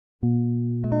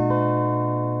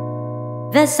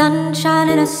There's sunshine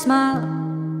in her smile.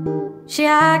 She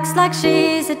acts like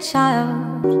she's a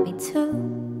child, me too.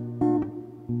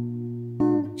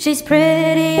 She's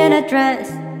pretty in a dress,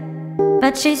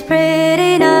 but she's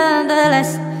pretty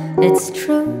nonetheless, it's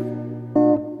true.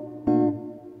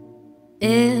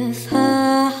 If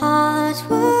her heart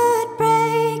would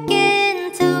break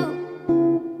in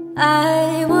two,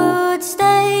 I would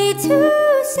stay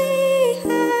to see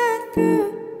her through.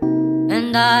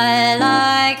 And I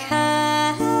like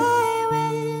her, I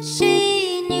wish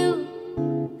she knew.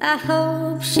 I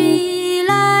hope she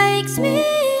likes me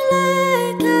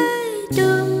like I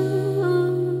do.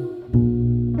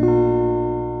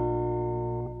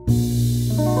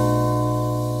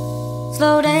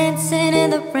 Slow dancing in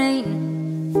the rain,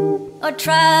 or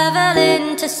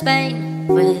traveling to Spain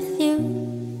with you.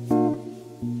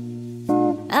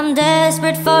 I'm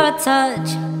desperate for a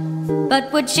touch,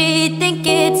 but would she think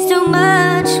it's too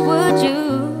much, would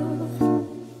you?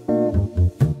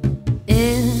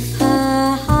 If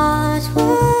her heart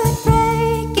would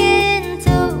break in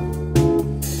two,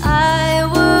 I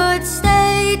would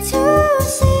stay to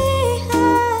see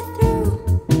her through.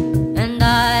 And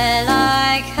I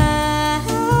like her,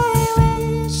 I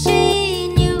wish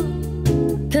she knew,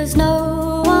 'cause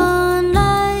no one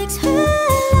likes her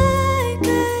like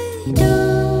I do.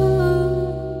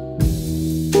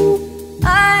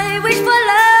 I wish for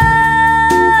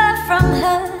love from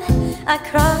her. I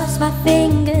cross my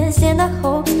fingers in the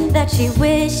hope that she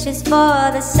wishes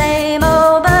for the same.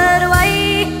 Oh, but why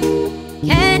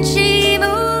can't she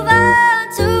move on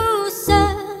to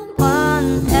someone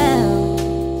else?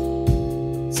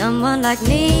 Someone like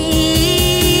me.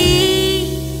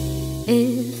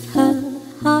 If her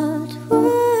heart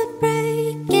would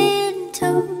break in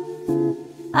two,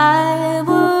 I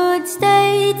would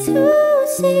stay to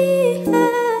see